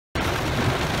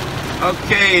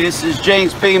Okay, this is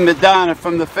James P. Madonna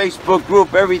from the Facebook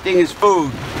group Everything is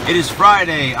Food. It is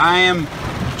Friday. I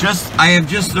have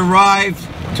just arrived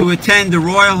to attend the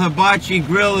Royal Hibachi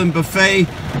Grill and Buffet,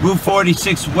 Route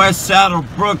 46 West,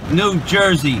 Saddlebrook, New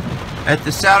Jersey, at the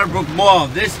Saddlebrook Mall.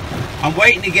 I'm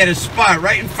waiting to get a spot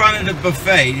right in front of the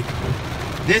buffet.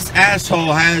 This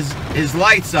asshole has his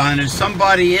lights on. There's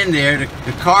somebody in there.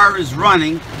 The car is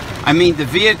running. I mean, the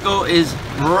vehicle is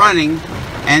running,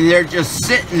 and they're just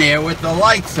sitting there with the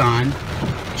lights on,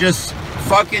 just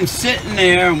fucking sitting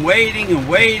there and waiting and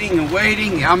waiting and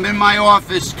waiting. I'm in my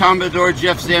office, Commodore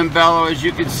Jeff Zambello. As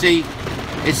you can see,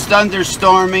 it's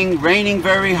thunderstorming, raining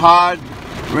very hard,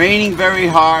 raining very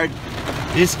hard.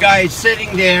 This guy is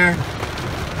sitting there,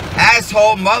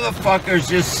 asshole motherfucker's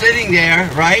just sitting there,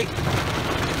 right?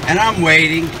 And I'm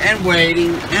waiting and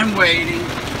waiting and waiting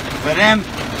for them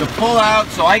to pull out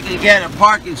so I can get a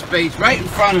parking space right in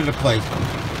front of the place.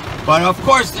 But of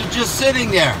course, they're just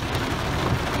sitting there,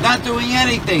 not doing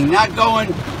anything, not going,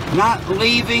 not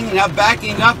leaving, not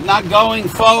backing up, not going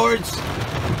forwards.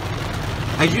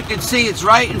 As you can see, it's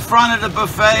right in front of the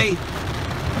buffet.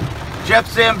 Jeff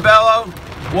Zambello,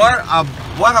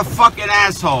 what a fucking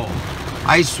asshole.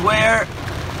 I swear,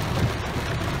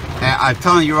 I'm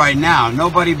telling you right now,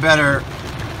 nobody better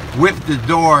whip the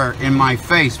door in my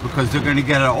face, because they're going to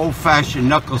get an old-fashioned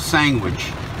knuckle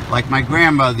sandwich. Like my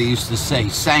grandmother used to say,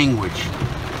 sandwich.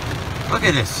 Look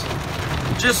at this.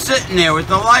 Just sitting there with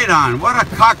the light on. What a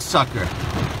cocksucker.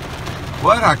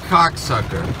 What a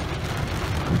cocksucker.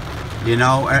 You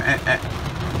know,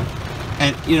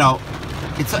 and you know,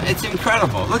 it's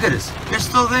incredible. Look at this. They're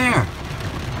still there.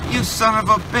 You son of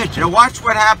a bitch. Now watch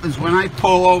what happens when I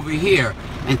pull over here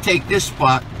and take this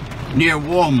spot near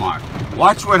Walmart.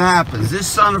 Watch what happens. This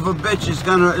son of a bitch is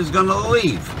gonna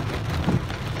leave.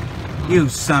 You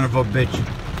son of a bitch.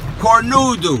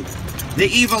 Cornudo, the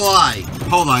evil eye.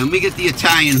 Hold on, let me get the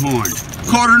Italian horn.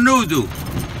 Cornudo.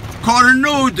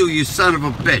 Cornudo, you son of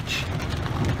a bitch.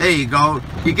 There you go.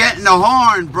 You're getting the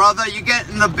horn, brother. You're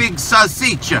getting the big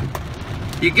salsicha.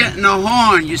 You're getting the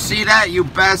horn. You see that, you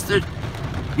bastard?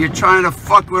 You're trying to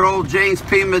fuck with old James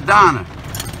P. Madonna.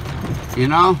 You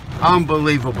know?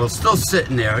 Unbelievable. Still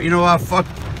sitting there. You know what? Fuck,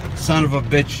 son of a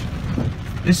bitch.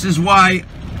 This is why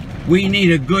we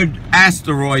need a good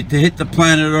asteroid to hit the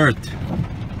planet Earth.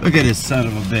 Look at this son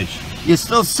of a bitch. You're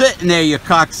still sitting there, you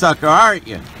cocksucker, aren't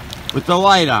you? With the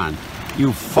light on.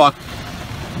 You fuck.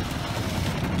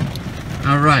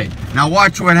 Alright. Now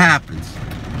watch what happens.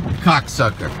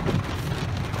 Cocksucker.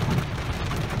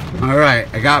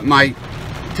 Alright. I got my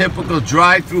typical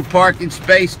drive-through parking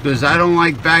space, because I don't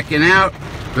like backing out,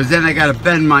 because then I gotta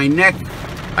bend my neck,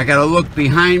 I gotta look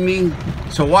behind me.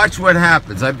 So watch what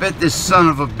happens. I bet this son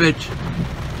of a bitch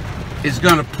is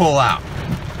gonna pull out.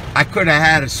 I could have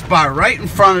had a spot right in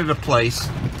front of the place,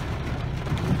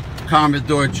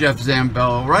 Commodore Jeff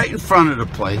Zambello, right in front of the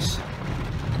place,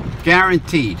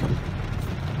 guaranteed.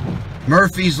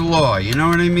 Murphy's Law, you know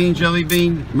what I mean, Jelly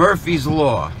Bean? Murphy's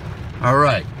Law.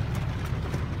 Alright.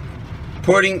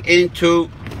 Putting into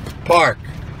park.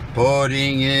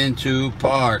 Putting into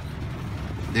park.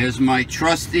 There's my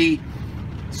trusty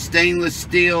stainless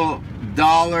steel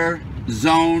dollar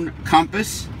zone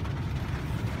compass.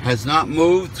 Has not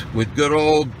moved, with good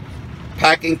old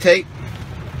packing tape.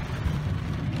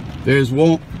 There's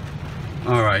Walt.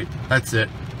 Alright, that's it.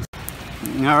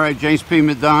 Alright, James P.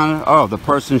 Madonna. Oh, the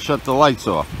person shut the lights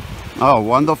off. Oh,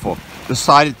 wonderful.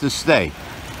 Decided to stay.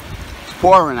 It's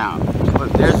pouring out.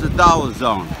 But there's the dollar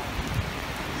zone.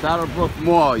 Saddlebrook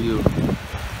Mall, you.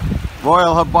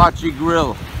 Royal Hibachi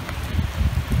Grill.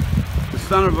 The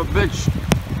son of a bitch.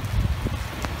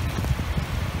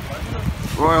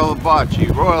 Royal Hibachi,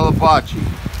 Royal Hibachi.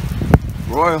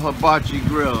 Royal Hibachi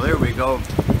Grill. There we go.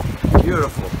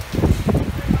 Beautiful.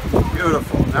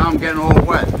 Beautiful. Now I'm getting all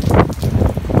wet.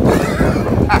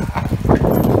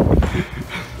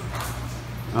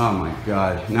 Oh my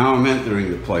God. Now I'm entering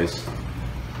the place.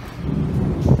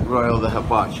 Royal the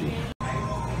Hibachi.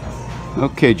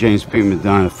 Okay, James P.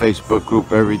 Madonna, Facebook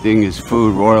group Everything is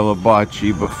Food, Royal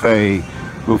Hibachi Buffet,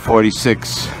 Route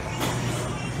 46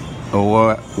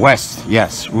 West,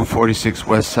 yes, Route 46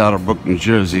 West, Saddlebrook, New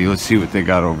Jersey. Let's see what they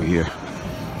got over here.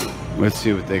 Let's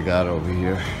see what they got over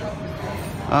here.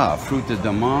 Ah, Fruta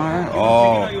de Mar.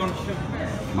 Oh,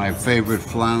 my favorite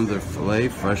flounder fillet,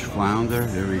 fresh flounder.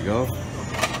 There we go.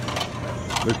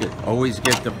 Look at, always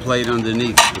get the plate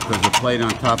underneath, because the plate on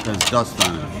top has dust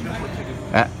on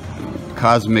it.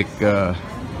 Cosmic,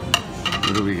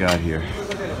 what do we got here?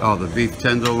 Oh, the beef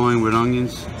tenderloin with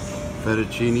onions,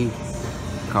 fettuccine,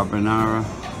 carbonara.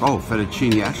 Oh,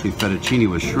 fettuccine, actually fettuccine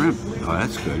with shrimp. Oh,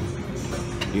 that's good.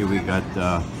 Here we got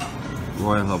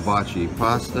Royal hibachi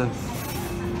pasta.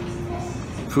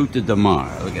 Fruit de mar.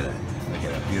 Look at that. Look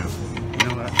at that. Beautiful. You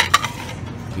know what?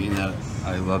 Being that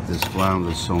I love this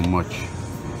flounder so much,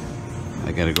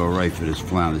 I gotta go right for this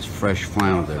flounder. This fresh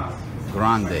flounder.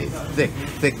 Grande. Thick,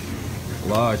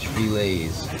 large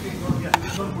fillets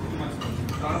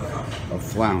of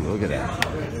flounder. Look at that.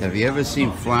 Have you ever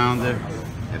seen flounder?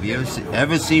 Have you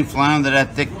ever seen flounder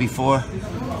that thick before?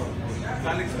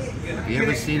 Have you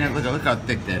ever seen it? Look how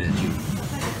thick that is,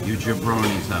 you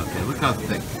jabronis out there. Look how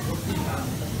thick.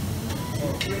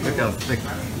 Look how thick,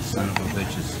 you son of a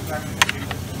bitches.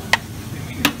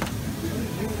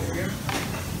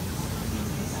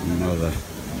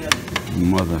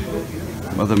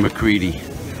 Mother McCready.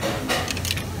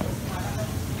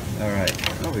 All right.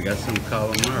 Oh, we got some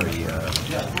calamari.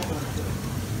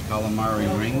 Calamari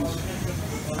rings.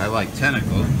 I like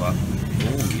tentacles, but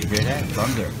oh, you hear that?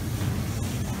 Thunder.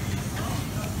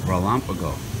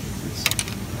 Relampago.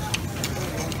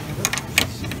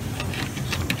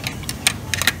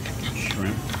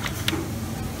 Shrimp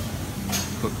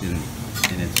cooked in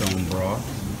its own broth.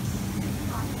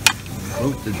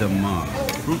 Fruit de mar.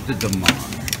 Fruit de mar.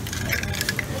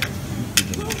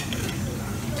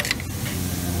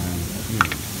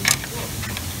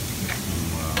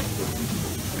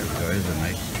 There we go. There's a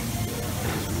nice.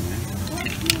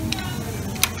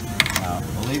 Now,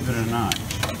 believe it or not,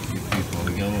 you people,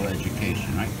 we get a little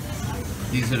education, right?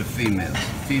 These are the females.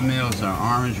 Females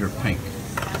are orange or pink,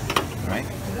 right?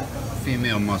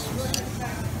 Female mussels.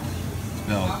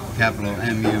 Spelled capital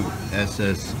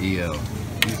M-U-S-S-E-L.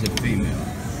 These are females.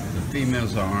 The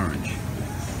females are orange.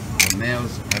 The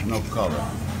males have no color.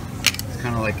 It's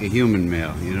kind of like a human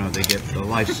male, you know. They get the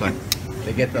life sucked.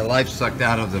 They get the life sucked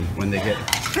out of them when they get.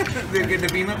 They get the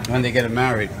female. When they get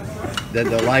married, then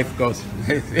the life goes.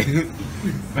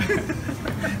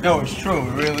 No, it's true.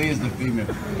 It really is the female.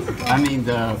 I mean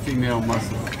the female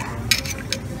mussel.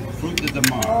 Fruit de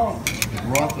mar.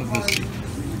 Broth of the sea.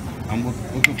 I'm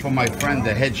looking for my friend,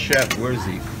 the head chef. Where is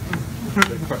he?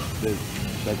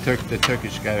 The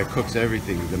Turkish guy that cooks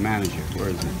everything. The manager. Where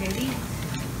is he?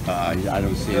 I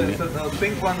don't see him. So the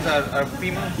pink ones are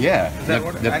female? Yeah.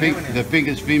 The pink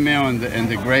is female and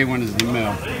the gray one is the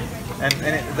male. And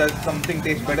does something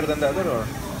taste better than the other or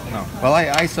no? Well,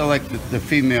 I select the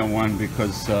female one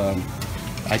because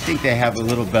I think they have a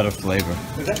little better flavor.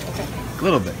 Is that okay? A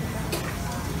little bit.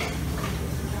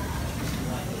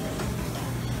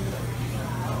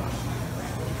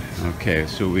 Okay,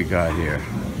 so we got here.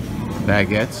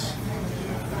 Baguettes?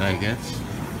 Baguettes?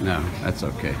 No, that's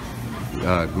okay.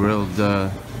 Grilled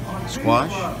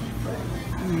squash? I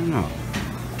don't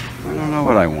know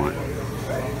what I want.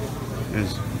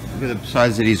 Look at the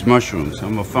size of these mushrooms.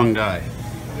 I'm a fun guy.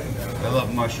 I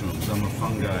love mushrooms. I'm a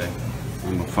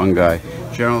fun guy.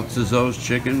 General Tso's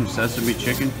chicken, sesame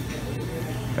chicken.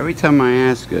 Every time I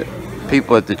ask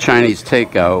people at the Chinese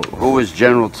takeout, who is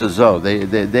General Tso?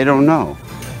 They don't know.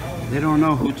 They don't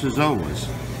know who Tso was.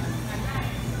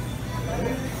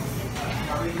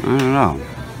 I don't know.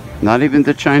 Not even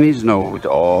the Chinese know.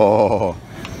 Oh,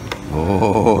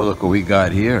 look what we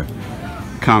got here.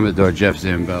 Commodore Jeff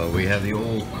Zambella. We have the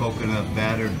old coconut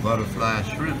battered butterfly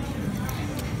shrimp.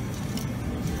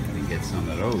 Let me get some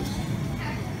of those.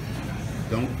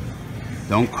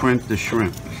 Don't crimp the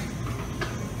shrimp.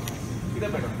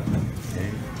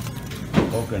 Okay.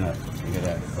 Coconut. Look at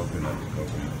that. Coconut.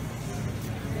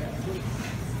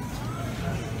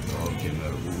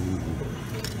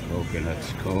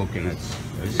 Coconuts.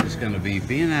 This is going to be,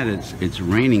 being that it's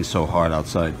raining so hard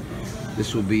outside,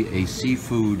 this will be a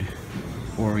seafood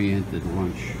oriented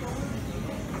lunch.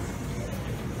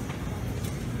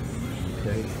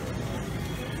 Okay.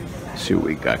 Let's see what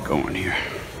we got going here.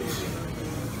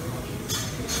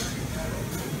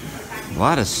 A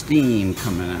lot of steam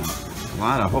coming out.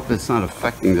 I hope it's not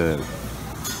affecting the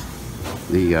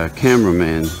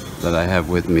cameraman that I have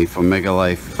with me from Mega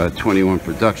Life 21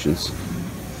 Productions.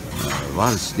 A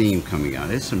lot of steam coming out.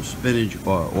 There's some spinach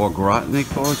or gratin, they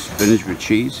call it, spinach with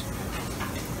cheese.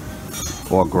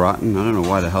 Or gratin. I don't know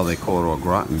why the hell they call it au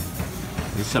gratin.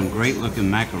 There's some great looking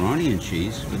macaroni and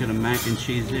cheese. Look at the mac and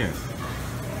cheese there.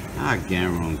 I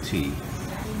guarantee.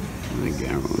 I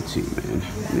guarantee, man.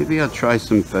 Maybe I'll try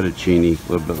some fettuccine a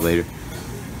little bit later.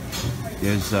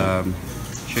 There's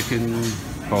chicken.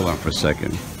 Hold on for a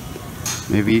second.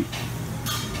 Maybe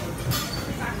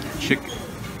chicken.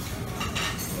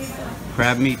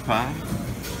 Crab meat pie?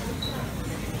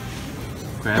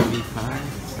 Crab meat pie?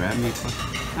 Crab meat pie?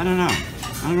 I don't know.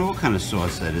 I don't know what kind of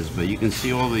sauce that is, but you can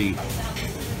see all the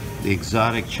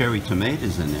exotic cherry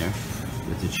tomatoes in there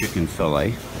with the chicken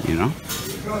fillet, you know?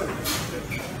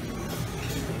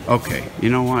 Okay, you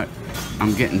know what?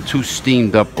 I'm getting too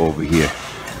steamed up over here.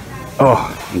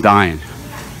 Oh, I'm dying.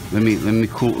 Let me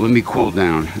cool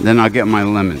down. Then I'll get my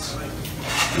lemons.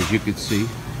 As you can see,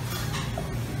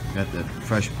 got the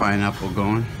fresh pineapple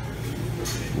going,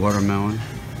 watermelon.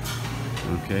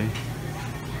 Okay.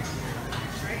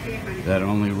 That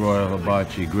only Royal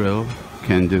Hibachi Grill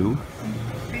can do.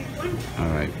 All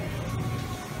right.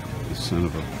 The son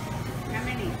of a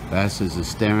bastards are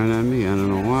staring at me. I don't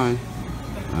know why.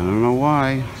 I don't know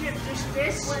why.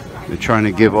 They're trying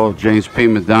to give old James P.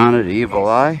 Madonna the evil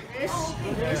eye.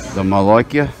 The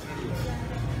Malokia.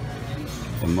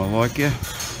 The Malokia.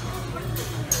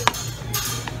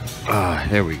 Ah,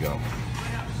 there we go.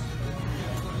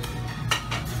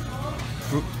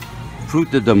 Fruit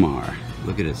de Damar.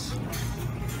 Look at this.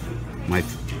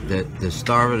 The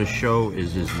star of the show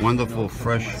is this wonderful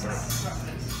fresh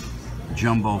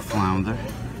jumbo flounder.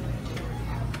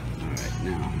 Alright,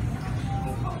 now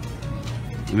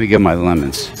let me get my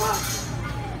lemons.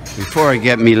 Before I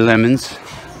get me lemons,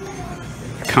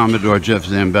 Commodore Jeff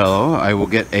Zambello, I will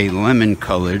get a lemon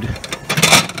colored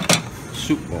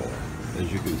soup bowl,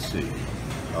 as you can see.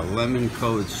 A lemon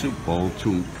colored soup bowl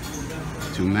to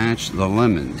match the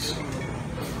lemons.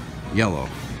 Yellow.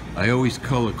 I always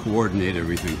color coordinate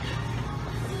everything.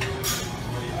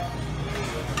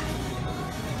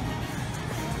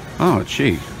 Oh,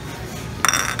 gee.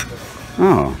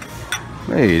 Oh.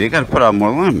 Hey, they gotta put out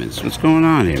more lemons. What's going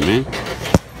on here, man?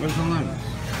 Where's the lemons?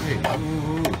 Hey,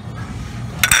 ooh.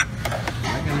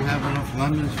 Am I gonna have enough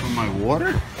lemons for my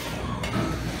water?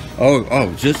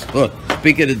 Oh, just look.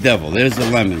 Speak of the devil. There's the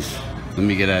lemons. Let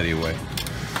me get out of your way.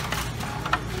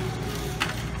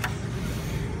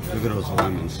 Look at those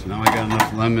lemons. Now I got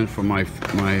enough lemon for my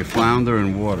flounder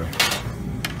and water.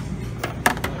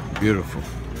 Beautiful.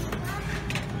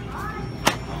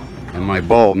 And my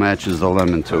bowl matches the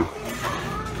lemon too.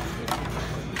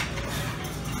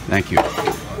 Thank you.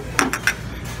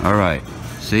 All right.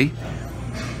 See?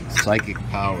 Psychic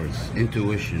powers,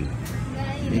 intuition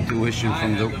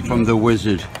from the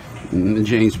wizard,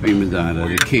 James P. Madonna,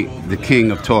 the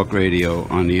king of talk radio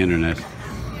on the internet.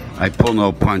 I pull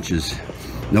no punches.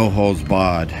 No holds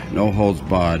barred,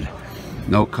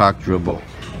 no cock dribble,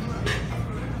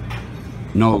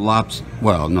 no lobster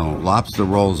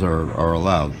rolls are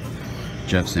allowed.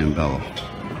 Jeff Zambello,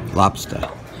 lobster,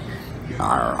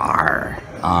 R,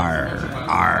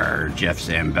 Jeff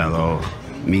Zambello,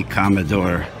 me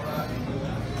Commodore.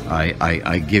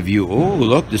 I give you, oh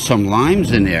look, there's some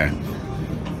limes in there.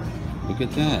 Look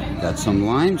at that, got some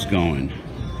limes going.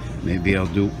 Maybe I'll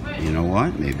do, you know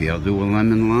what? Maybe I'll do a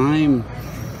lemon lime.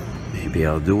 Maybe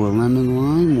I'll do a lemon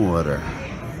lime water.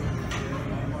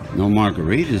 No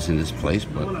margaritas in this place,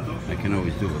 but I can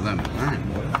always do a lemon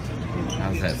lime water.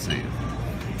 How's that sound?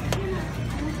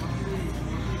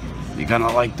 You're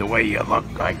gonna like the way you look,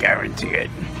 I guarantee it.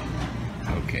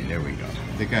 Okay, there we go.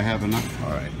 Think I have enough?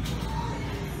 All right.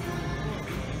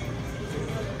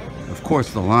 Of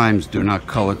course, the limes do not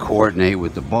color coordinate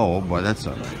with the bowl, but that's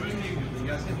all right.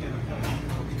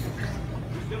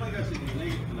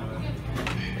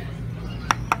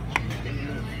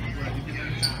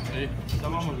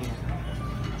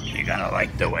 You're gonna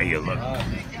like the way you look.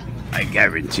 I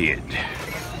guarantee it.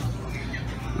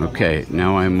 Okay,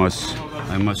 now I must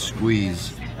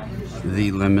squeeze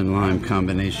the lemon lime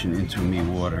combination into me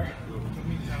water.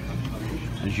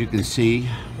 As you can see,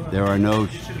 there are no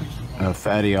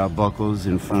fatty arbuckles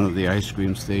in front of the ice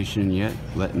cream station yet,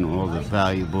 letting all the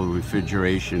valuable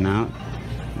refrigeration out,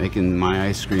 making my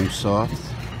ice cream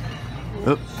soft.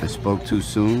 Oop, I spoke too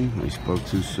soon.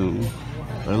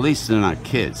 But at least they're not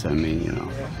kids. I mean, you know,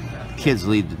 kids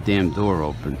leave the damn door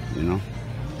open, you know.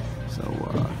 So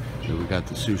here we got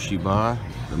the sushi bar,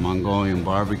 the Mongolian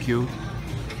barbecue.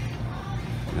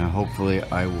 Now hopefully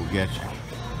I will get,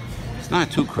 it's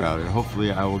not too crowded,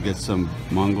 hopefully I will get some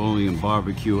Mongolian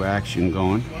barbecue action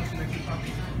going.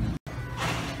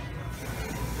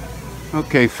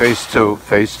 Okay, phase two.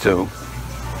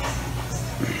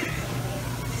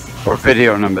 Or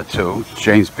video number 2,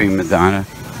 James P. Madonna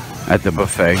at the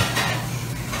buffet.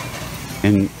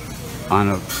 On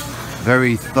a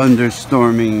very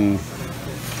thunderstorming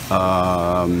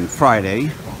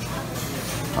Friday.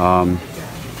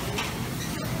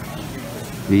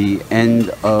 The end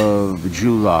of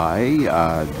July.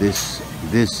 This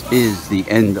is the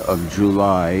end of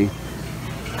July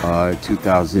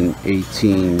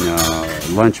 2018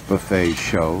 lunch buffet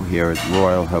show here at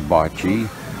Royal Hibachi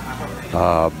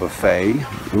Buffet,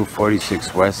 Route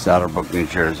 46 West, Saddlebrook, New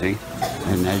Jersey.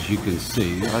 And as you can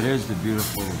see, there's the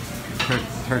beautiful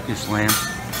Turkish lamp.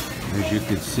 As you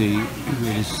can see,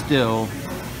 it is still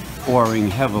pouring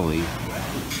heavily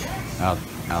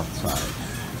outside.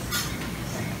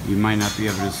 You might not be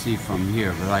able to see from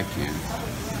here, but I can.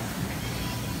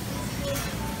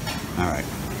 Alright.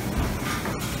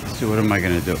 So what am I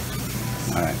going to do?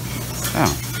 Alright.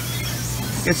 Oh.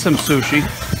 Get some sushi.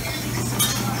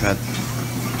 Got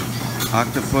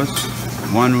octopus.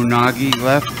 One unagi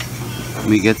left. Let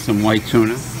me get some white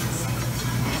tuna.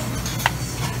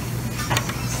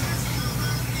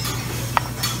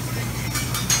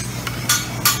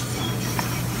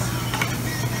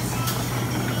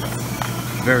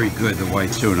 Very good, the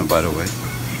white tuna, by the way.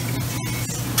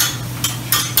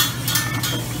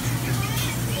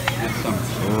 And some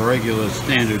regular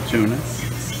standard tuna.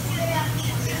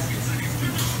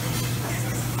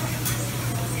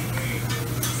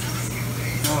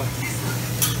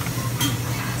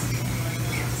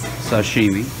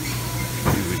 Sashimi.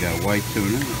 We got white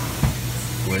tuna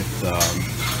with,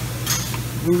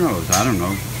 who knows, I don't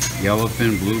know,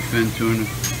 yellowfin, bluefin tuna.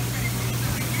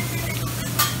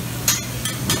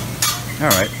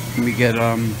 Alright, let me get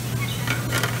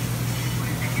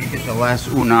the last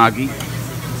unagi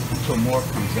until more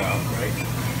comes out, right?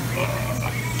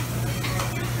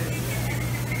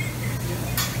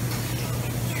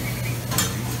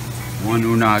 One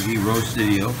unagi roasted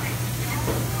eel.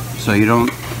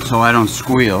 So I don't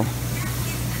squeal.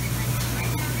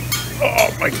 Oh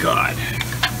my god.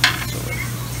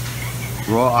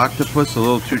 Raw octopus, a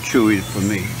little too chewy for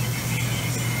me.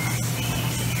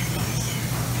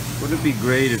 Would it be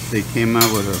great if they came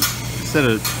out with instead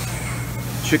of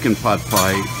chicken pot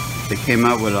pie, they came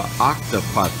out with an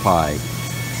octopot pie.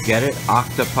 Get it?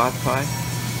 Octopot pie?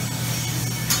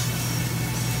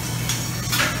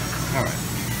 Alright.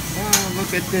 Oh,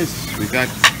 look at this. We got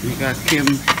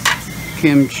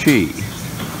kimchi.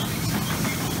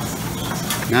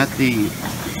 Not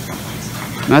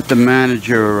the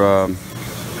manager,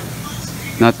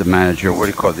 not the manager, what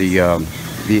do you call it?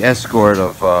 The escort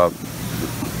of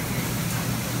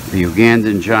the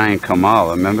Ugandan giant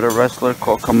Kamala. Remember the wrestler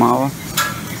called Kamala?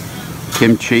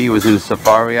 Kimchi was in a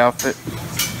safari outfit.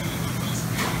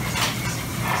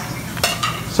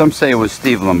 Some say it was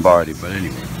Steve Lombardi, but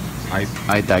anyway,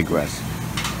 I digress.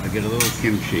 I get a little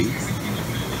kimchi,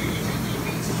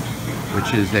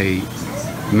 which is a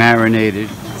marinated,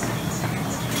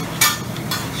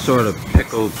 sort of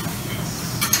pickled,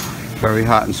 very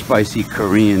hot and spicy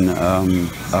Korean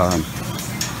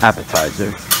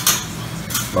appetizer.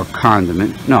 Or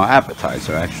condiment. No,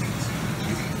 appetizer actually.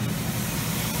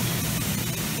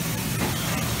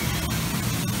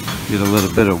 Get a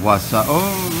little bit of wasabi.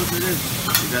 Oh, look at this.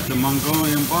 We got the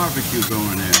Mongolian barbecue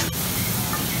going there.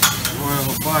 Royal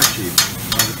hibachi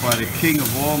by the king of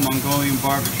all Mongolian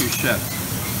barbecue chefs.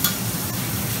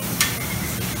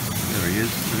 There he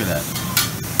is. Look at that.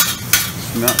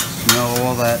 Smell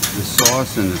all that, the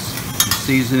sauce and the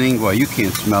seasoning. Well, you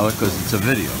can't smell it because it's a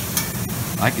video.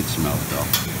 I can smell it though.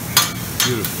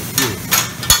 Beautiful, beautiful.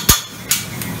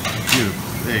 Beautiful.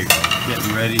 There you go.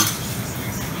 Getting ready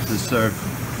to serve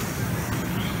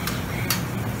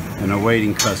an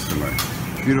awaiting customer.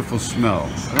 Beautiful smell.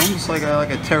 Almost like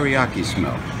a teriyaki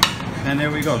smell. And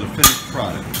there we go, the finished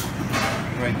product.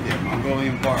 Right there,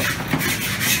 Mongolian barbecue.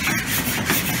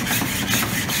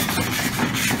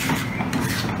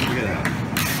 Look at that.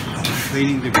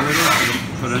 Cleaning the griddle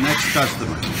for the next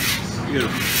customer.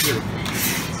 Beautiful, beautiful.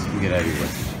 Get out of here.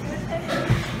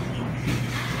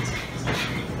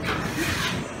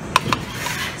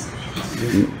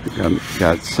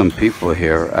 Got some people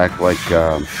here act like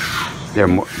they're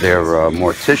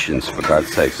morticians, for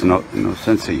God's sakes. No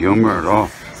sense of humor at all.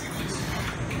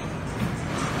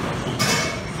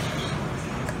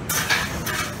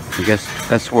 I guess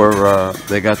that's where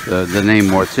they got the name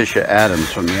Morticia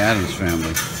Adams from the Adams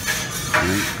family.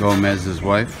 Right? Gomez's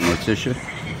wife, Morticia.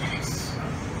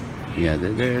 Yeah,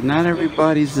 they're not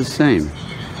everybody's the same.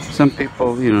 Some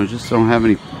people, just don't have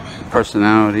any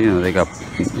personality. They got,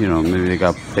 maybe they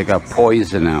got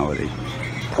poisonality.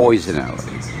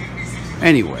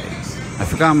 Anyway, I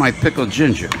forgot my pickled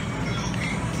ginger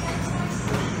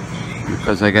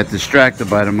because I got distracted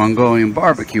by the Mongolian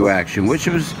barbecue action, which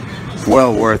was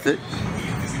well worth it.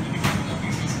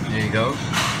 There you go,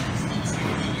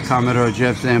 Commodore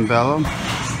Jeff Zambello.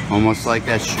 Almost like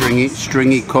that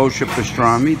stringy kosher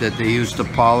pastrami that they use to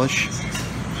polish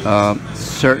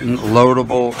certain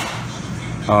loadable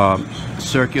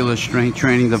circular strength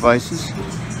training devices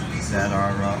that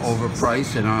are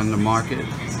overpriced and on the market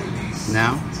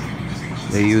now.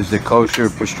 They use the kosher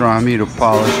pastrami to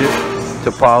polish it,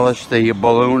 to polish the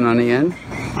balloon on the end,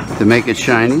 to make it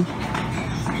shiny.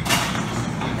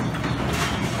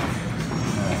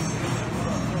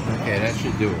 Okay, that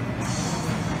should do it.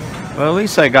 Well, at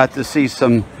least I got to see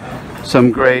some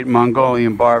Some great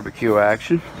Mongolian barbecue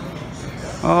action.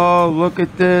 Oh, look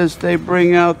at this. They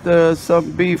bring out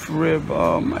some beef rib.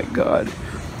 Oh my God.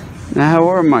 Now,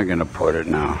 where am I going to put it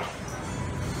now?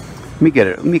 Let me get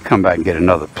it. Let me come back and get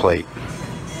another plate.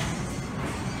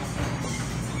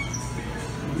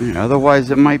 Yeah,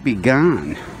 otherwise, it might be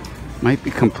gone. Might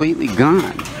be completely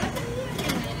gone.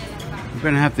 We're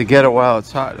going to have to get it while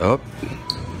it's hot. Oh,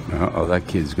 uh-oh, that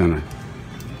kid's going to...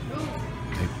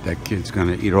 That kid's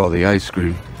gonna eat all the ice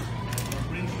cream.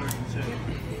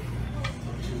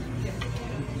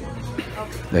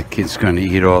 That kid's gonna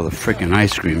eat all the freaking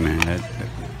ice cream, man.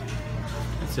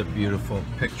 That's a beautiful,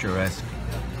 picturesque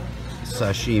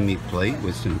sashimi plate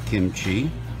with some kimchi.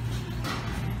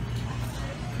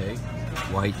 Okay,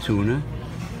 white tuna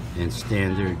and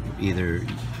standard either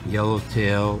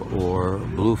yellowtail or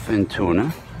bluefin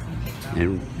tuna,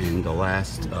 and the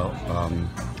last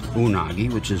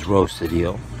unagi, which is roasted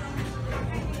eel.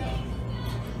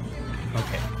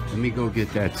 Okay, let me go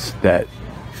get that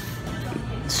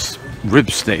rib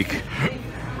steak,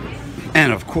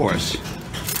 and of course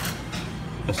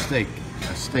a steak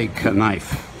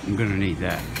knife. I'm gonna need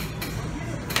that.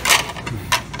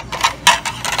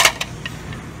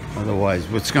 Otherwise,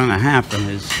 what's gonna happen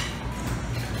is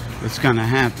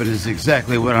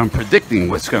exactly what I'm predicting.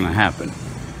 What's gonna happen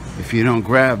if you don't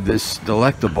grab this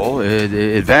delectable?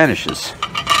 It vanishes.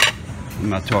 I'm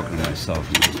not talking to myself.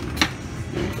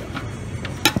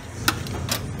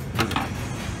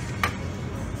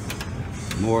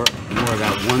 More of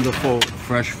that wonderful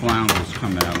fresh flounders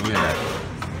coming out. Look at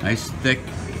that. Nice thick,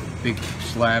 big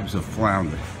slabs of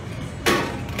flounder.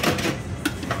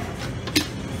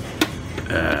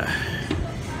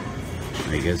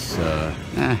 I guess,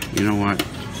 you know what?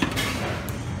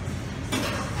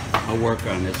 I'll work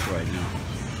on this right now.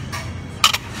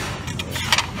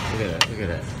 Look at that, look at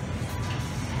that.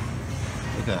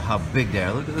 Look at how big they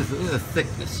are. Look at the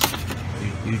thickness.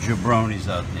 You jabronis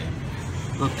out there.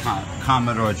 Look,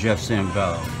 Commodore Jeff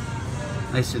Zambello.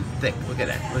 Nice and thick. Look at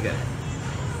that. Look at it.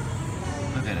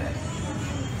 Look at that.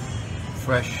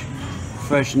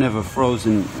 Fresh, never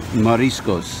frozen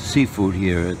mariscos seafood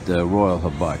here at the Royal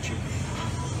Hibachi.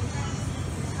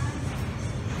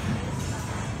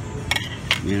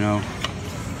 You know,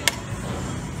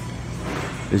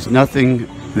 there's nothing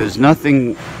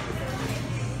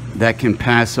that can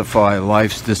pacify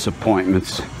life's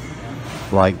disappointments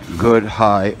like good,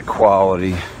 high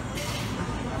quality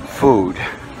food,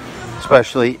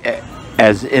 especially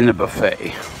as in a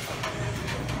buffet.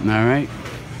 All right,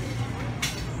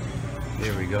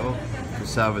 there we go.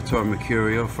 Salvatore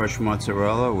Mercurio, fresh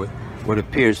mozzarella with what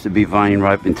appears to be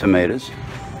vine-ripened tomatoes.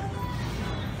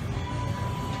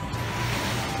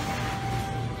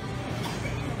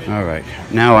 All right,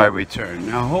 now I return.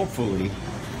 Now hopefully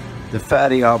the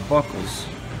fatty arbuckles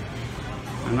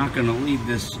are not going to leave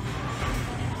this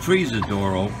freezer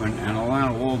door open and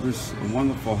allow all this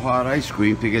wonderful hot ice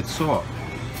cream to get soft.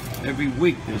 Every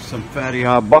week there's some fatty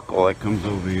arbuckle that comes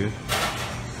over here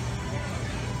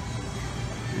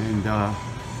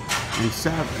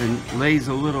and lays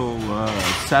a little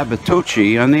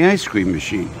Sabatucci on the ice cream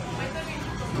machine.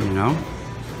 You know,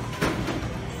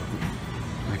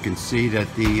 I can see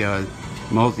that the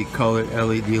multicolored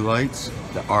LED lights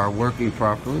are working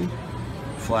properly,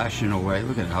 flashing away.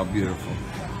 Look at how beautiful.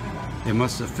 They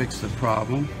must have fixed the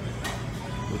problem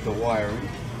with the wiring.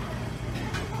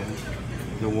 Okay.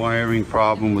 The wiring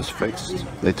problem was fixed.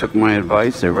 They took my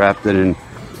advice. They wrapped it in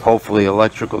hopefully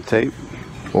electrical tape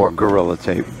or Gorilla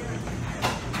tape.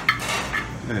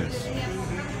 Yes.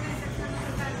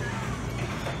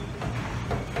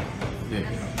 Yeah.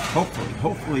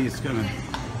 Hopefully it's gonna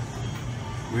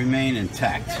remain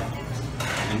intact,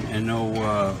 and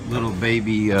no little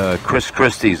baby Chris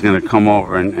Christie is gonna come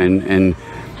over and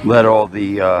let all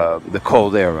the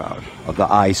cold air out of the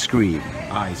ice cream.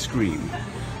 Ice cream.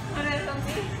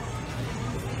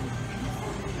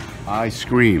 Ice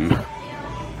cream.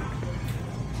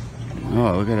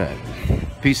 Oh, look at that.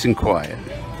 Peace and quiet.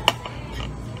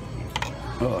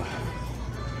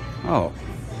 Oh,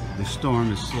 the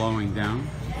storm is slowing down.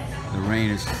 The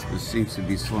rain seems to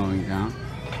be slowing down.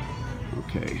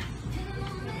 Okay.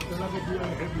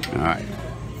 All right.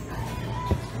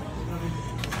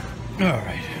 All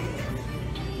right.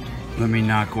 Let me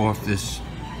knock off this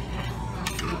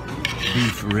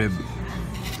beef rib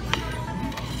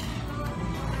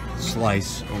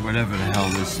slice or whatever the hell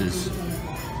this is.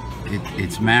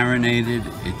 It's marinated.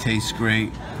 It tastes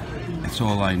great. That's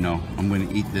all I know. I'm going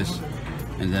to eat this,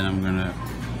 and then I'm going to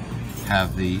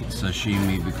have the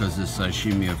sashimi, because the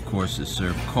sashimi, of course, is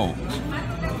served cold.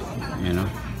 You know,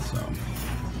 so.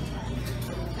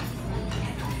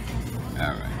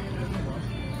 All right.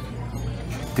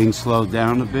 Things slowed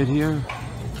down a bit here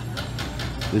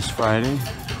this Friday,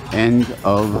 end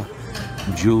of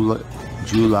July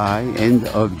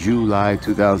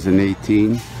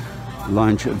 2018,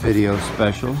 lunch video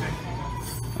special.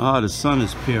 The sun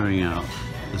is peering out.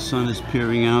 The sun is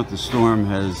peering out. The storm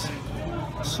has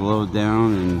slowed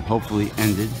down and hopefully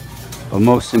ended. But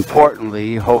most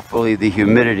importantly, hopefully the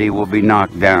humidity will be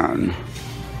knocked down.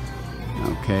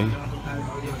 Okay.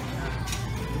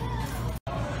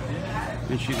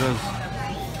 And she goes,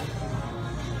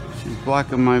 she's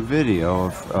blocking my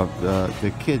video of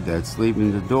the kid that's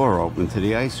leaving the door open to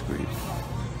the ice cream.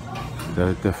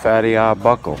 The fatty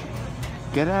buckle.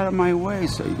 Get out of my way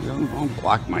so you don't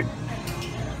blocking my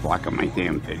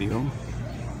damn video.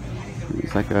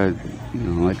 It's like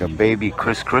like a baby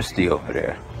Chris Christie over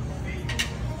there.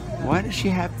 Why does she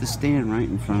have to stand right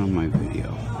in front of my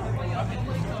video?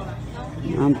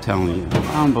 I'm telling you,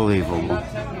 unbelievable.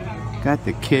 Got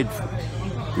the kid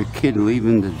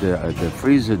leaving the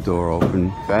freezer door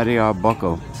open. Fatty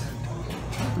buckle.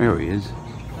 There he is.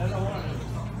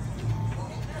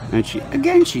 And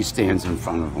she stands in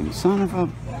front of him. Son of a...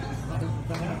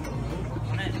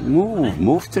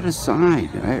 Move to the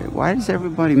side. Why does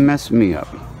everybody mess me up?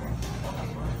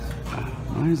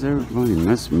 Why does everybody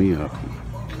mess me up?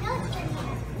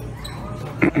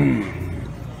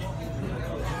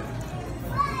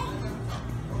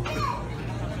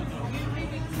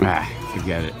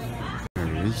 Forget it. There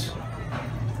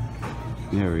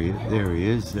he is. There he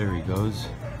is. There he goes.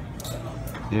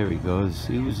 There he goes.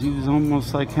 He was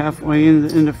almost like halfway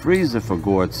in the freezer, for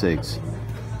God's sakes.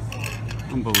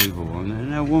 Unbelievable.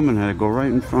 And that woman had to go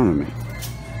right in front of me.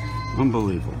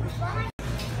 Unbelievable.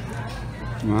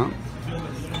 Well,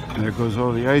 there goes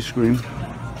all the ice cream.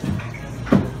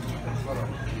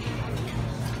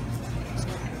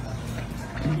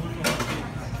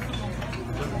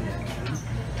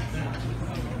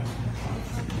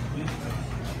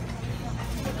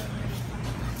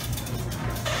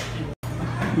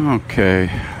 Okay,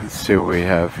 let's see what we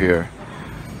have here.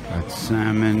 Got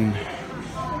salmon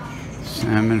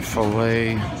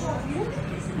fillet.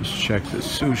 Let's check the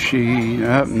sushi.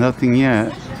 Nothing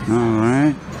yet. All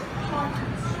right.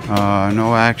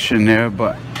 No action there,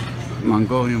 but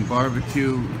Mongolian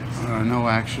barbecue. No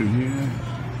action here.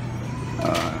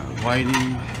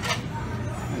 Whiting.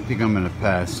 I think I'm gonna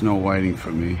pass. No whiting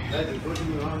for me.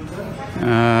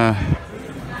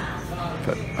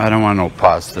 But I don't want no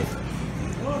pasta.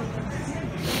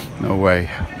 No way.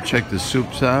 Check the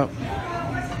soups out.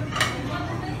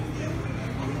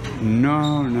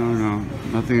 No.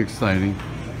 Nothing exciting.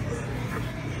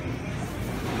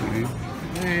 Okay.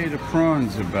 Hey, the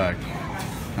prawns are back.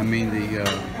 I mean the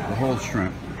whole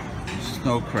shrimp.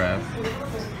 Snow crab.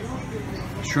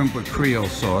 Shrimp with Creole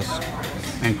sauce.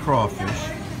 And crawfish.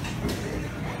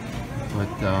 But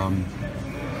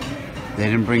they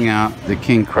didn't bring out the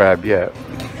king crab yet.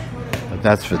 But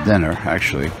that's for dinner,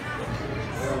 actually.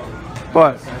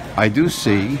 But I do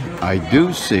see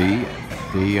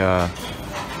the, I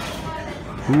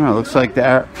don't know, it looks like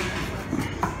the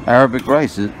Arabic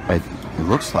rice. It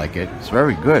looks like it. It's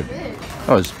very good.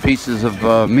 Oh, there's pieces of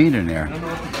meat in there.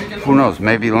 Who knows?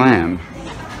 Maybe lamb.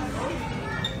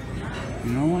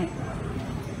 You know what?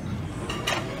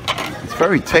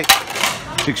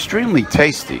 It's extremely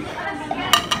tasty.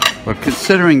 But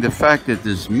considering the fact that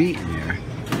there's meat in there,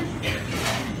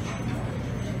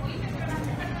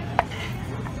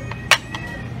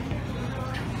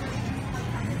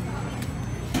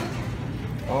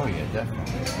 oh yeah,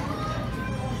 definitely.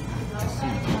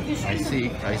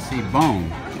 I see bone,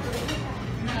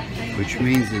 which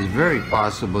means it's very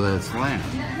possible that it's lamb.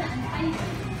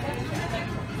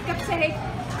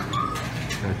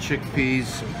 Got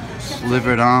chickpeas,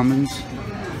 slivered almonds.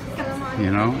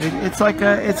 You know, it's like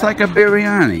a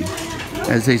biryani,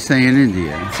 as they say in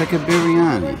India. It's like a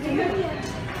biryani.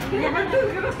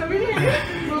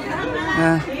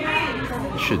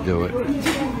 Should do it.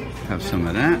 Have some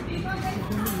of that.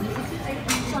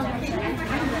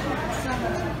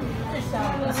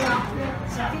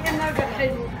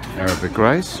 Arabic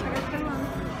rice.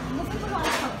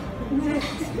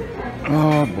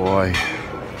 Oh boy.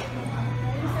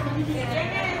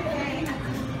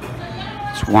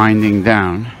 It's winding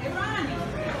down.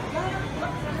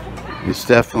 It's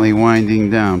definitely winding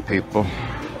down, people.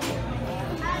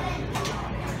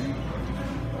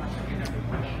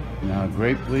 Now,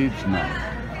 grape leaves? No.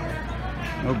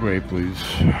 No grape leaves.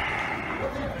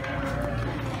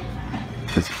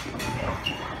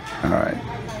 Alright.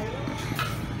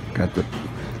 Got the...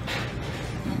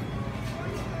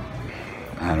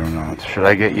 I don't know. Should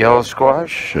I get yellow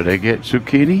squash? Should I get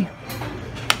zucchini?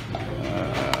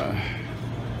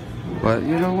 But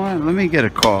you know what? Let me get a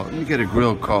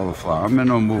grilled cauliflower. I'm in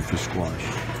no mood for squash.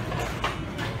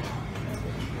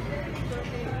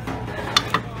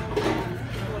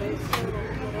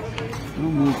 No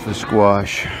mood for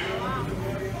squash.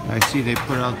 I see they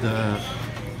put out the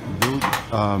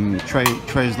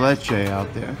tres leche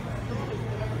out there.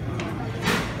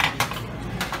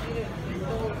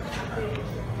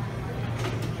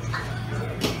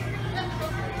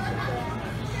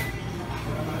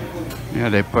 Yeah,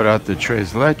 they put out the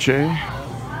tres leche.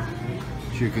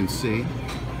 As you can see,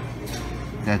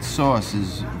 that sauce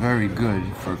is very good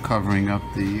for covering up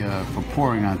the, for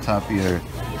pouring on top of your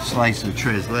slice of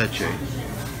tres leche.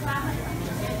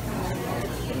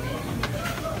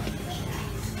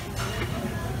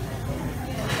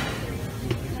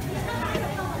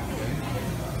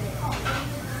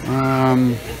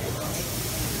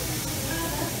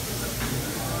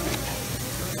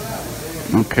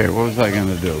 Okay, what was I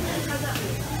gonna do?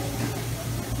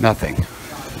 Nothing.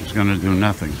 I was gonna do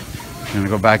nothing. I'm gonna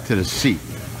go back to the seat.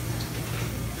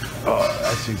 Oh,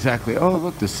 that's exactly. Oh,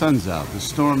 look, the sun's out. The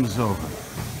storm is over.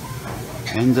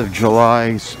 End of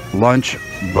July lunch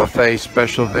buffet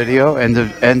special video. End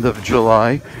of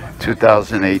July,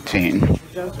 2018. All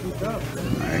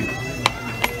right.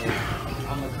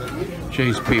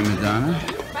 James P. Madonna.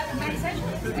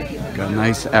 Got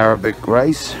nice Arabic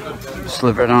rice,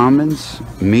 slivered almonds,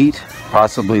 meat,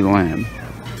 possibly lamb,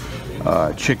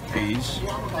 chickpeas.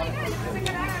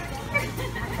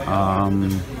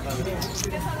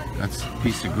 That's a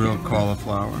piece of grilled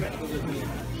cauliflower.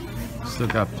 Still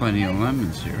got plenty of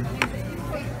lemons here.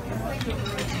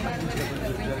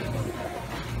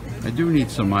 I do need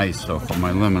some ice though for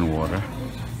my lemon water.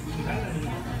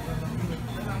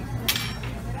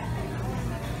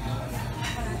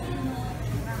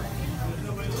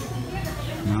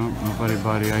 No, nobody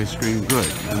bought the ice cream. Good.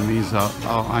 That means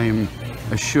I am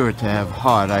assured to have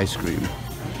hot ice cream.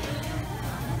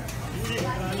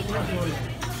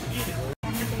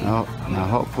 Well, now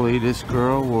hopefully this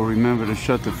girl will remember to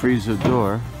shut the freezer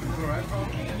door.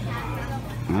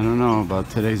 I don't know about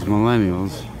today's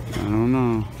millennials. I don't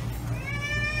know.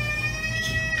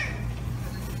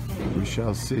 We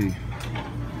shall see.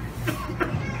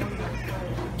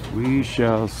 We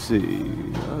shall see.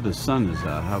 Oh, the sun is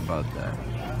out. How about that?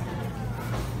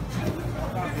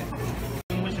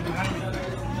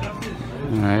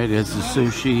 Alright, there's the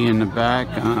sushi in the back.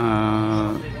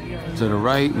 To the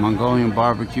right, Mongolian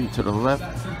barbecue to the left.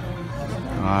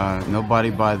 Nobody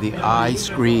by the ice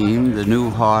cream, the new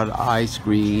hot ice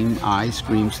cream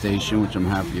station, which I'm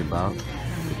happy about.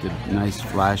 With the nice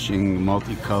flashing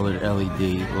multicolored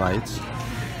LED lights,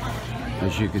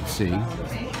 as you can see.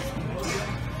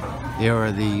 There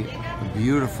are the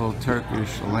beautiful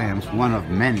Turkish lamps, one of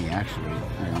many actually.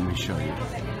 Here, let me show you.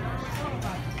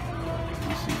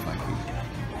 Let's see if I can,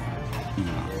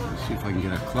 let's see if I can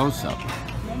get a close-up.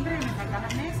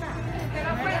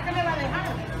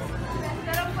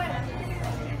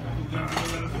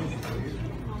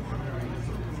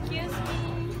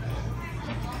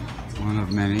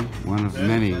 One of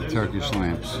many Turkish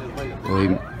lamps.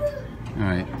 Believe me. All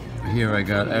right, here I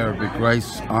got Arabic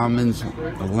rice, almonds,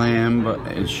 lamb,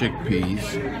 and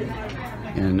chickpeas,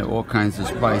 and all kinds of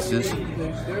spices.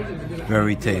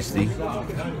 Very tasty.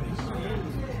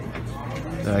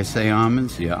 Did I say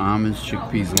almonds? Yeah, almonds,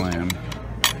 chickpeas, lamb,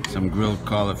 some grilled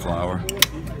cauliflower.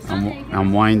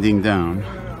 I'm winding down.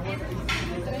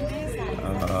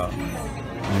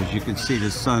 As you can see,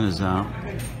 the sun is out.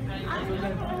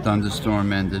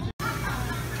 Thunderstorm ended.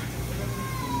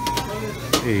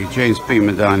 Hey, James P.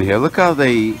 Madonna here. Look how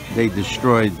they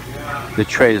destroyed the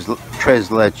tres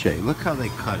leche. Look how they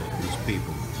cut it, these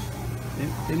people.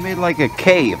 They made like a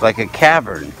cave, like a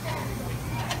cavern.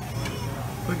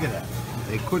 Look at that.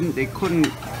 They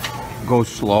couldn't go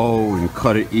slow and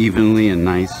cut it evenly and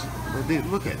nice. Well,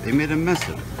 look at it. They made a mess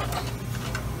of it.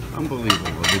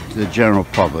 Unbelievable. The general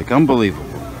public.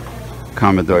 Unbelievable.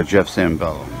 Commodore Jeff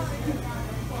Zambello.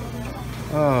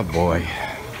 Oh boy.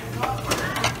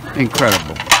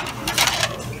 Incredible.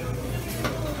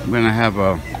 I'm gonna have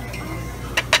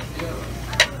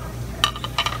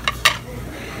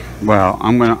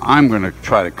I'm gonna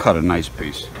try to cut a nice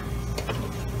piece.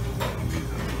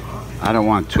 I don't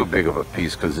want too big of a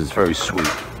piece because it's very sweet.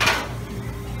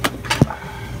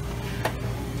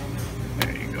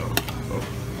 There you go. Oh,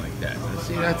 like that.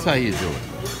 See, that's how you do it.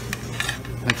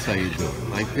 That's how you do it.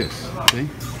 Like this. See?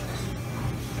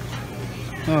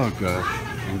 Oh gosh.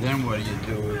 And then what you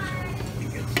do is you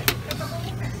get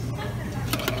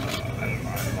I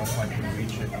don't know if I can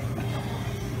reach it.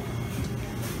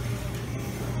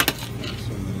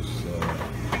 Some of this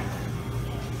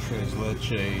tres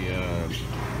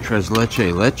tres leche,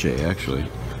 actually.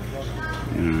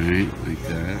 Alright, like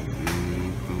that.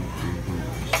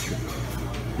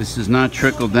 This is not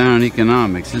trickle-down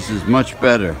economics. This is much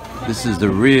better. This is the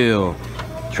real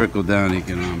trickle-down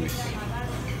economics.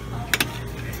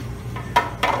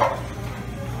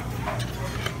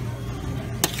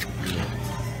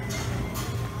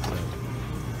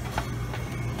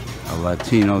 A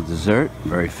Latino dessert,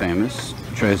 very famous.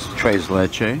 Tres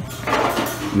leche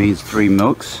means 3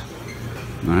 milks.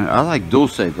 I like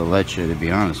dulce de leche, to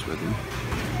be honest with you.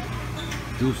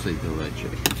 Dulce de leche.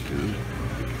 Okay.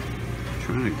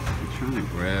 I'm trying to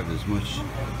grab as much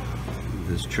of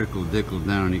this trickle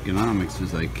down economics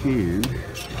as I can. There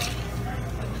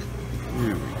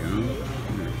we go.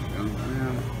 There we go.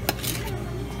 Now,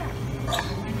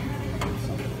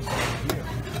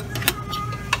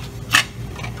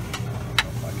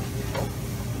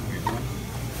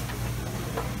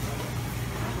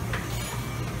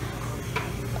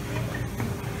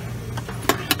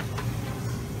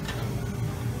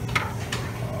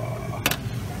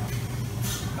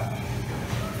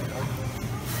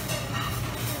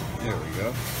 there we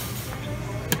go.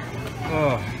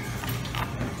 Oh,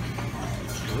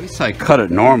 at least I cut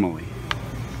it normally,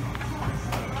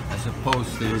 as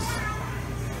opposed to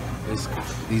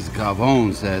these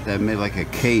gavones that made like a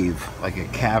cave, like a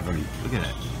cavern. Look at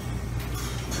that.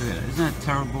 Look at that. Isn't that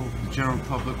terrible? The general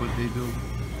public, what they do.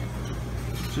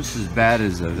 It's just as bad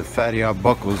as the fatty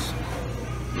Arbuckles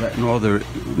letting all the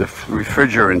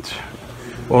refrigerant,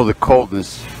 all the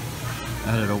coldness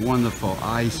out of the wonderful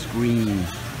ice cream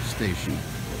station.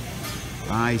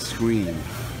 Ice cream.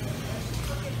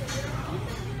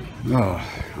 Oh,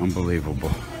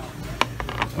 unbelievable.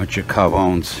 Bunch of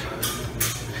cavones.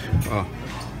 Oh.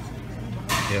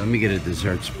 Yeah, let me get a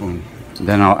dessert spoon.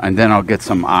 Then I'll get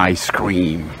some ice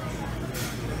cream.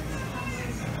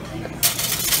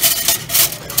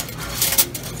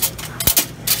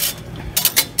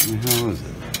 What the hell is it?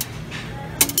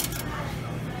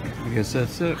 I guess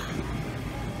that's it.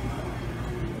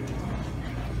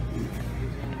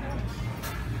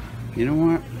 You know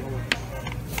what?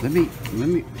 Let me.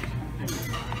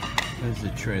 There's the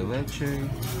tres leche.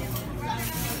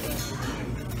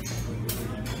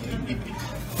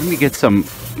 Let me get some.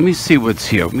 Let me see what's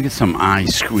here. Let me get some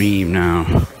ice cream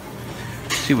now.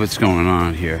 See what's going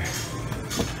on here.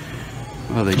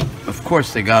 Well, of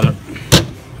course they got it.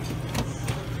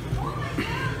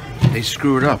 They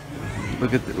screwed up.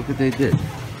 Look what they did.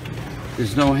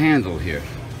 There's no handle here.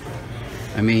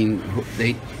 I mean, what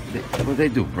they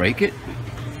do? Break it?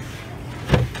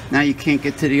 Now you can't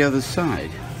get to the other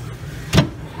side.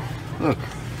 Look.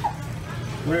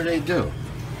 What did they do?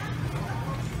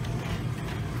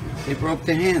 They broke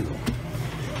the handle.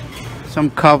 Some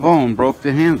cavone broke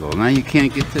the handle. Now you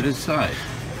can't get to this side.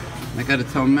 I gotta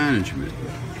tell management.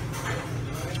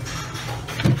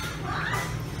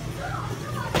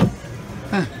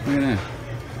 Huh, look at that.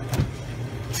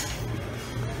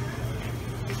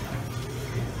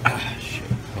 Ah,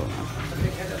 shit. Hold on.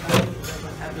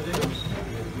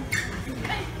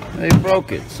 They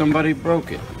broke it. Somebody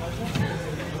broke it.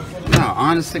 No,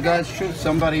 honest to God's truth,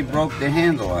 somebody broke the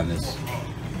handle on this.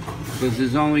 Because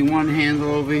there's only one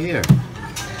handle over here.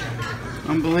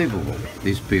 Unbelievable,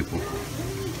 these people.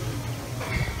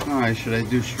 Alright, should I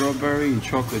do strawberry and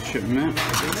chocolate chip mint?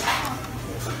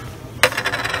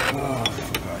 Oh,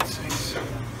 for God's sakes.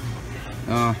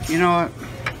 You know what?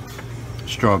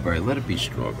 Strawberry, let it be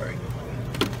strawberry.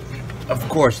 Of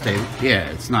course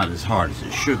yeah, it's not as hard as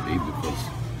it should be because,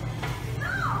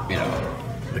 you know,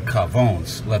 the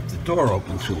cavones left the door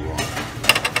open too long.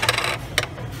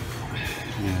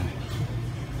 Yeah.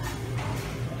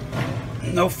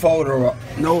 No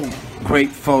great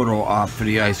photo op for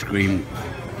the ice cream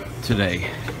today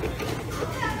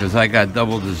because I got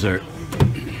double dessert.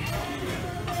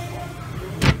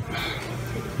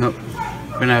 Nope,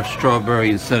 gonna have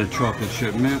strawberry instead of chocolate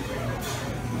chip mint.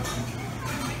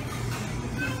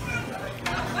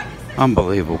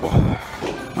 Unbelievable,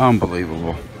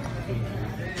 unbelievable.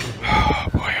 Oh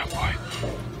boy, oh boy.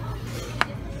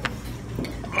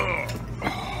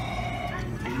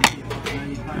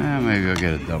 Maybe I'll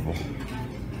get a double.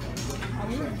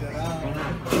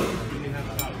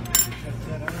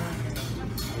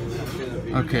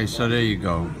 Okay, so there you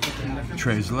go.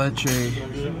 Tres leche,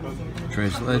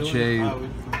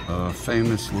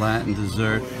 famous Latin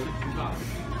dessert,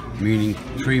 meaning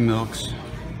 3 milks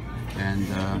and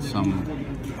some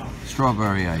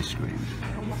strawberry ice cream.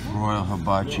 Royal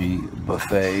Hibachi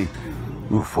Buffet,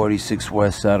 Route 46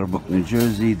 West, Saddlebrook, New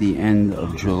Jersey, the end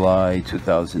of July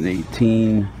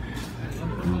 2018.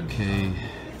 Okay.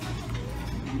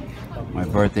 My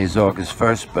birthday's August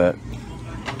 1st, but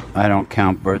I don't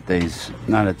count birthdays,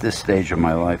 not at this stage of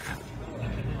my life.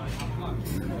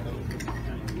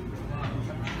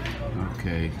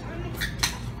 Okay.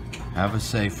 Have a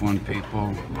safe one,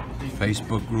 people.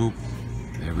 Facebook group,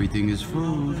 Everything is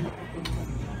Food.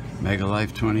 Mega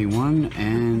Life 21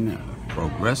 and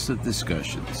Progressive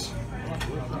Discussions.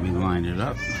 Let me line it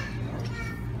up.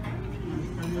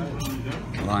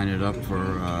 Line it up for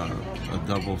a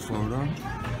double photo.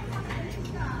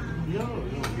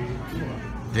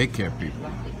 Take care,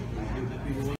 people.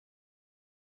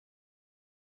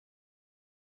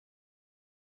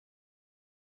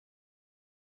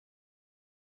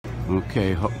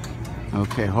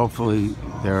 Okay, hopefully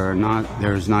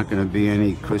there's not going to be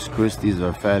any Chris Christies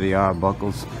or Fatty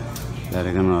Arbuckles that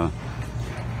are going to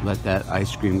let that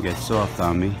ice cream get soft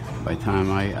on me by the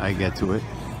time I get to it.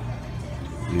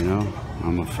 You know,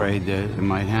 I'm afraid that it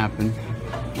might happen.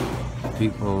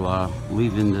 People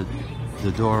leaving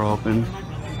the door open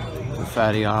for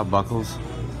Fatty Arbuckles.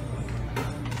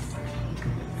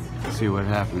 See what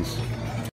happens.